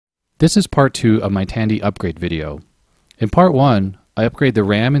This is part 2 of my Tandy upgrade video. In part 1, I upgrade the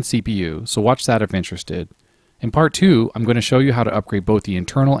RAM and CPU, so watch that if interested. In part 2, I'm going to show you how to upgrade both the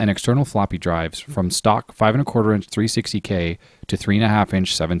internal and external floppy drives from stock 5¼ inch 360K to 3½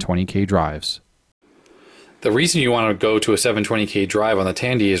 inch 720K drives. The reason you want to go to a 720K drive on the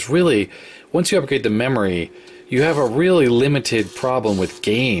Tandy is really, once you upgrade the memory, you have a really limited problem with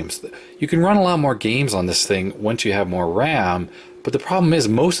games. You can run a lot more games on this thing once you have more RAM, but the problem is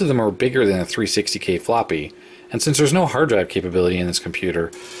most of them are bigger than a 360K floppy. And since there's no hard drive capability in this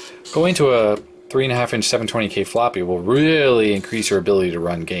computer, going to a 3½ inch 720K floppy will really increase your ability to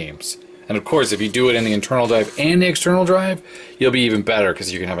run games. And of course, if you do it in the internal drive and the external drive, you'll be even better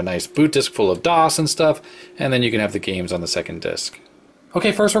because you can have a nice boot disk full of DOS and stuff, and then you can have the games on the second disk.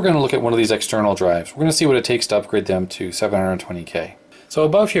 Okay, first we're going to look at one of these external drives. We're going to see what it takes to upgrade them to 720K. So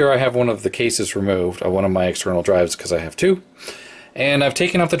above here I have one of the cases removed of one of my external drives because I have two. And I've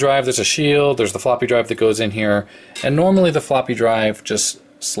taken off the drive. There's a shield, there's the floppy drive that goes in here, and normally the floppy drive just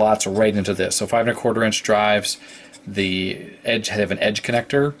slots right into this. So 5¼ inch drives, the edge have an edge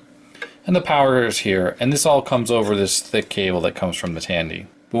connector, and the power is here, and this all comes over this thick cable that comes from the Tandy.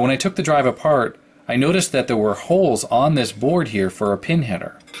 But when I took the drive apart, I noticed that there were holes on this board here for a pin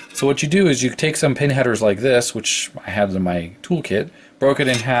header. So what you do is you take some pin headers like this, which I had in my toolkit, broke it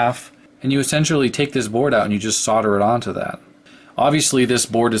in half, and you essentially take this board out and you just solder it onto that. Obviously this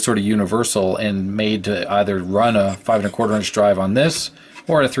board is sort of universal and made to either run a 5¼ inch drive on this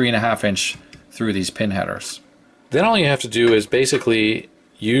or a 3½ inch through these pin headers. Then all you have to do is basically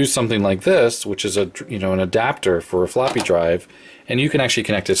use something like this, which is an adapter for a floppy drive, and you can actually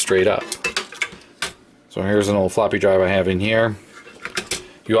connect it straight up. So here's an old floppy drive I have in here.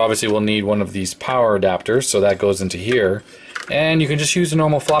 You obviously will need one of these power adapters, so that goes into here, and you can just use a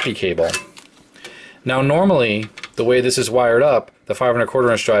normal floppy cable. Now normally, the way this is wired up, the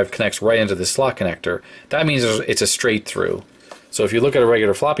 5¼ inch drive connects right into this slot connector. That means it's a straight through. So if you look at a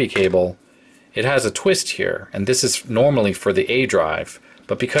regular floppy cable, it has a twist here, and this is normally for the A drive.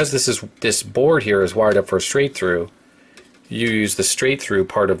 But because this board here is wired up for a straight through, you use the straight through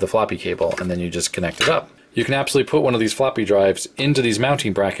part of the floppy cable, and then you just connect it up. You can absolutely put one of these floppy drives into these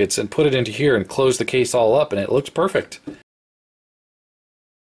mounting brackets and put it into here and close the case all up, and it looks perfect.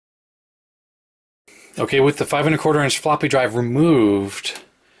 Okay, with the 5¼ inch floppy drive removed,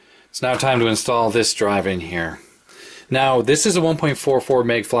 it's now time to install this drive in here. Now, this is a 1.44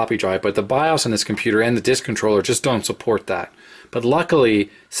 meg floppy drive, but the BIOS on this computer and the disk controller just don't support that. But luckily,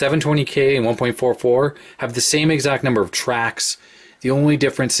 720K and 1.44 have the same exact number of tracks. The only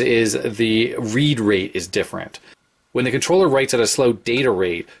difference is the read rate is different. When the controller writes at a slow data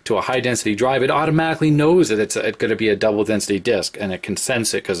rate to a high density drive, it automatically knows that it's going to be a double density disk, and it can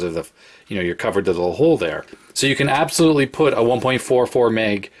sense it because of the, you're covered to the little hole there. So you can absolutely put a 1.44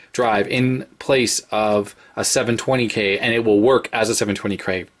 meg drive in place of a 720K, and it will work as a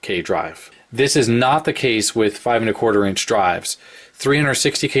 720K drive. This is not the case with 5¼ inch drives.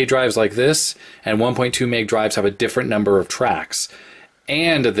 360K drives like this and 1.2 meg drives have a different number of tracks,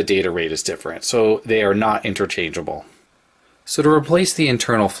 and the data rate is different, so they are not interchangeable. So to replace the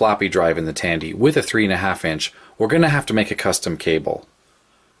internal floppy drive in the Tandy with a 3½ inch, we're going to have to make a custom cable.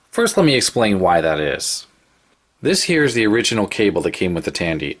 First, let me explain why that is. This here is the original cable that came with the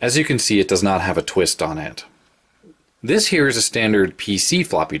Tandy. As you can see, it does not have a twist on it. This here is a standard PC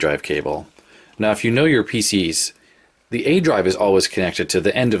floppy drive cable. Now, if you know your PCs, the A drive is always connected to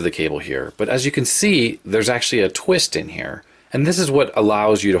the end of the cable here, but as you can see, there's actually a twist in here. And this is what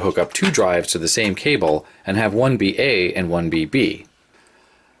allows you to hook up two drives to the same cable and have one be A and one be B.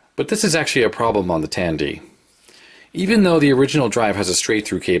 But this is actually a problem on the Tandy. Even though the original drive has a straight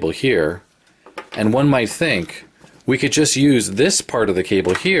through cable here, and one might think we could just use this part of the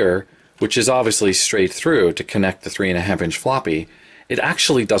cable here, which is obviously straight through, to connect the 3½ inch floppy, it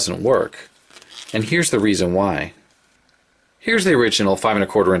actually doesn't work. And here's the reason why. Here's the original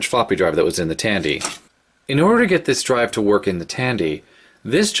 5¼ inch floppy drive that was in the Tandy. In order to get this drive to work in the Tandy,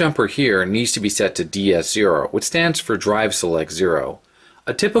 this jumper here needs to be set to DS0, which stands for Drive Select 0.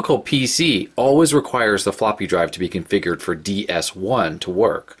 A typical PC always requires the floppy drive to be configured for DS1 to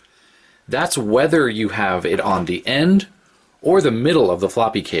work. That's whether you have it on the end or the middle of the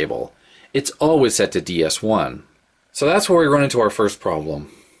floppy cable. It's always set to DS1. So that's where we run into our first problem.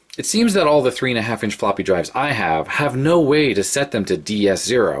 It seems that all the 3½ inch floppy drives I have no way to set them to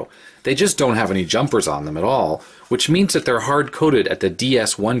DS0. They just don't have any jumpers on them at all, which means that they're hard-coded at the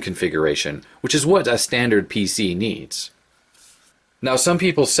DS1 configuration, which is what a standard PC needs. Now, some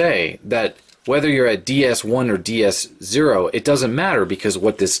people say that whether you're at DS1 or DS0, it doesn't matter because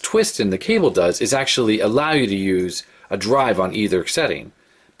what this twist in the cable does is actually allow you to use a drive on either setting.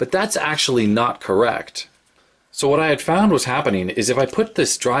 but that's actually not correct. So what I had found was happening is if I put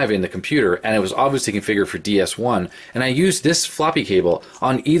this drive in the computer and it was obviously configured for DS1 and I used this floppy cable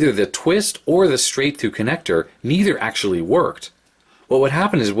on either the twist or the straight through connector, neither actually worked. What would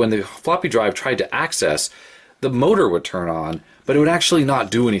happen is when the floppy drive tried to access, the motor would turn on, but it would actually not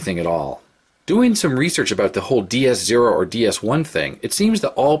do anything at all. Doing some research about the whole DS0 or DS1 thing, it seems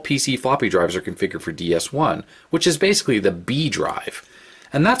that all PC floppy drives are configured for DS1, which is basically the B drive.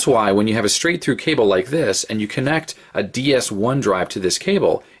 And that's why when you have a straight through cable like this and you connect a DS1 drive to this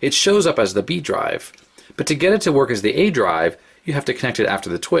cable, it shows up as the B drive. But to get it to work as the A drive, you have to connect it after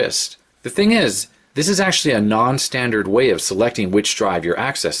the twist. The thing is, this is actually a non-standard way of selecting which drive you're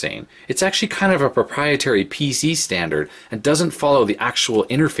accessing. It's actually kind of a proprietary PC standard and doesn't follow the actual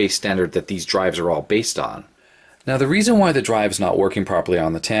interface standard that these drives are all based on. Now the reason why the drive is not working properly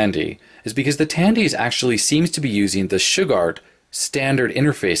on the Tandy is because the Tandy actually seems to be using the Sugart standard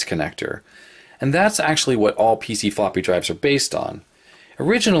interface connector, and that's actually what all PC floppy drives are based on.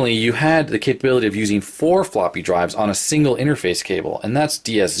 Originally you had the capability of using 4 floppy drives on a single interface cable, and that's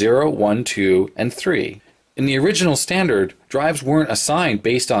DS0, 1, 2, and 3. In the original standard, drives weren't assigned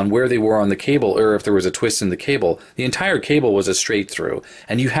based on where they were on the cable or if there was a twist in the cable. The entire cable was a straight through,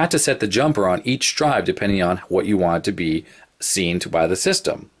 and you had to set the jumper on each drive depending on what you wanted to be seen by the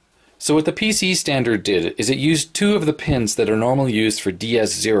system. So what the PC standard did is it used 2 of the pins that are normally used for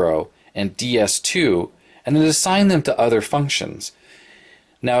DS0 and DS2 and it assigned them to other functions.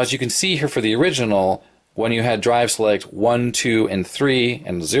 Now as you can see here for the original, when you had drive select 1, 2, and 3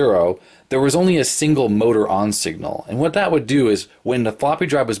 and 0, there was only a single motor on signal. And what that would do is when the floppy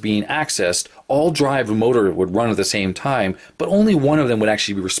drive was being accessed, all drive and motor would run at the same time, but only one of them would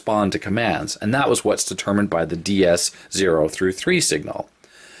actually respond to commands. And that was what's determined by the DS0 through 3 signal.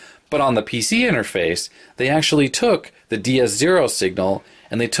 But on the PC interface, they actually took the DS0 signal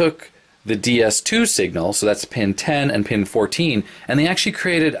and they took the DS2 signal, so that's pin 10 and pin 14, and they actually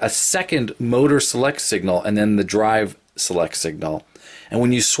created a second motor select signal and then the drive select signal. And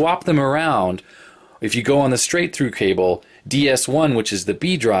when you swap them around, if you go on the straight through cable, DS1, which is the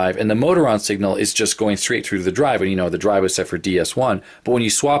B drive, and the motor on signal is just going straight through the drive, and you know the drive is set for DS1. But when you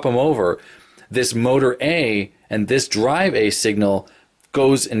swap them over, this motor A and this drive A signal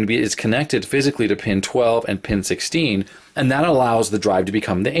goes and is connected physically to pin 12 and pin 16, and that allows the drive to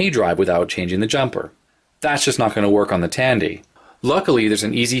become the A drive without changing the jumper. That's just not going to work on the Tandy. Luckily, there's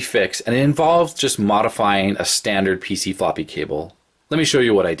an easy fix, and it involves just modifying a standard PC floppy cable. Let me show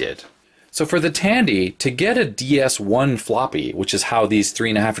you what I did. So for the Tandy, to get a DS1 floppy, which is how these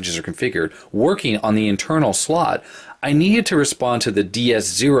 3.5 inches are configured, working on the internal slot, I needed to respond to the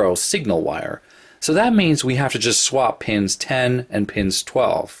DS0 signal wire. So that means we have to just swap pins 10 and pins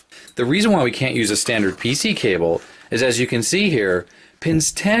 12. The reason why we can't use a standard PC cable is, as you can see here,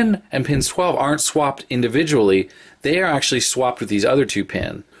 pins 10 and pins 12 aren't swapped individually. They are actually swapped with these other 2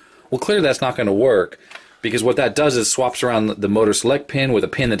 pins. Well, clearly that's not going to work, because what that does is swaps around the motor select pin with a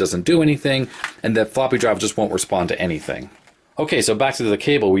pin that doesn't do anything, and the floppy drive just won't respond to anything. Okay, so back to the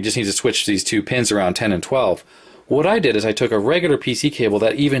cable, we just need to switch these 2 pins around 10 and 12. What I did is I took a regular PC cable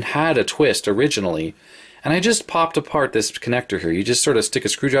that even had a twist originally, and I just popped apart this connector here. You just sort of stick a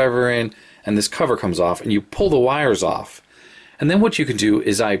screwdriver in, and this cover comes off, and you pull the wires off. And then what you can do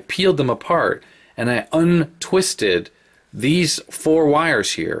is I peeled them apart, and I untwisted these 4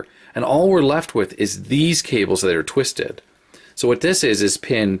 wires here, and all we're left with is these cables that are twisted. So what this is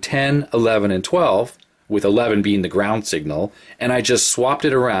pin 10, 11, and 12, with 11 being the ground signal, and I just swapped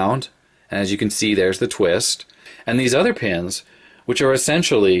it around, and as you can see, there's the twist. And these other pins, which are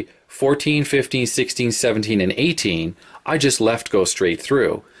essentially 14, 15, 16, 17, and 18, I just left go straight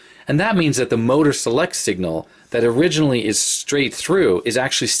through. And that means that the motor select signal that originally is straight through is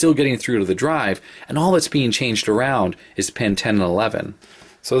actually still getting through to the drive, and all that's being changed around is pin 10 and 11.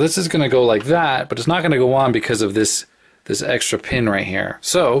 So this is going to go like that, but it's not going to go on because of this extra pin right here.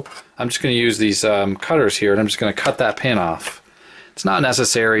 So I'm just going to use these cutters here, and I'm just going to cut that pin off. It's not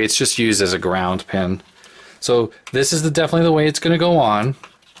necessary, it's just used as a ground pin. So this is definitely the way it's going to go on.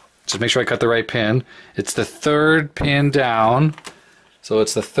 Just make sure I cut the right pin. It's the 3rd pin down. So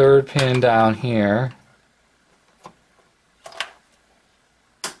it's the 3rd pin down here.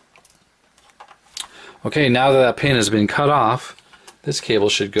 Okay, now that pin has been cut off, this cable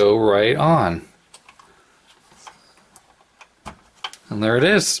should go right on. And there it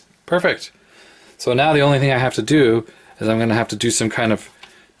is. Perfect. So now the only thing I have to do is I'm going to have to do some kind of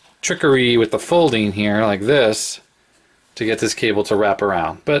trickery with the folding here, like this, to get this cable to wrap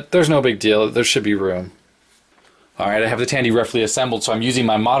around. But there's no big deal. There should be room. Alright, I have the Tandy roughly assembled, so I'm using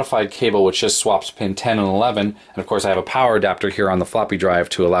my modified cable, which just swaps pin 10 and 11. And of course I have a power adapter here on the floppy drive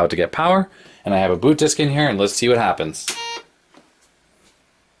to allow it to get power. And I have a boot disk in here, and let's see what happens.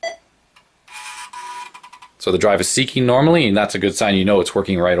 So the drive is seeking normally, and that's a good sign you know it's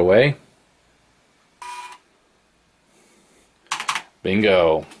working right away.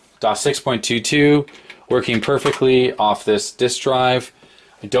 Bingo. DOS 6.22 working perfectly off this disk drive.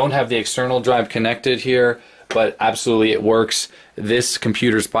 I don't have the external drive connected here, but absolutely it works. This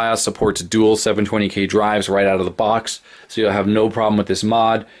computer's BIOS supports dual 720K drives right out of the box, so you'll have no problem with this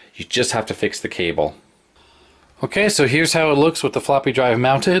mod. You just have to fix the cable. Okay, so here's how it looks with the floppy drive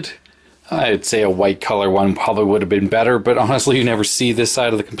mounted. I'd say a white color one probably would have been better, but honestly you never see this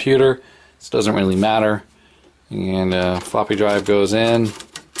side of the computer. This doesn't really matter. And floppy drive goes in.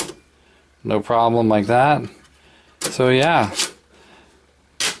 No problem like that. So yeah.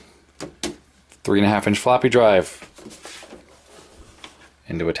 3.5-inch floppy drive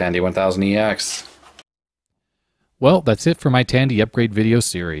into a Tandy 1000EX. Well, that's it for my Tandy upgrade video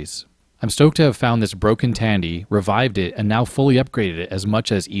series. I'm stoked to have found this broken Tandy, revived it, and now fully upgraded it as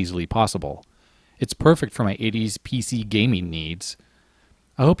much as easily possible. It's perfect for my 80s PC gaming needs.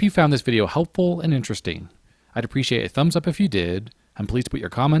 I hope you found this video helpful and interesting. I'd appreciate a thumbs up if you did, and please put your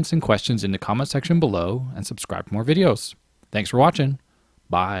comments and questions in the comment section below and subscribe for more videos. Thanks for watching.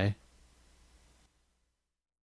 Bye.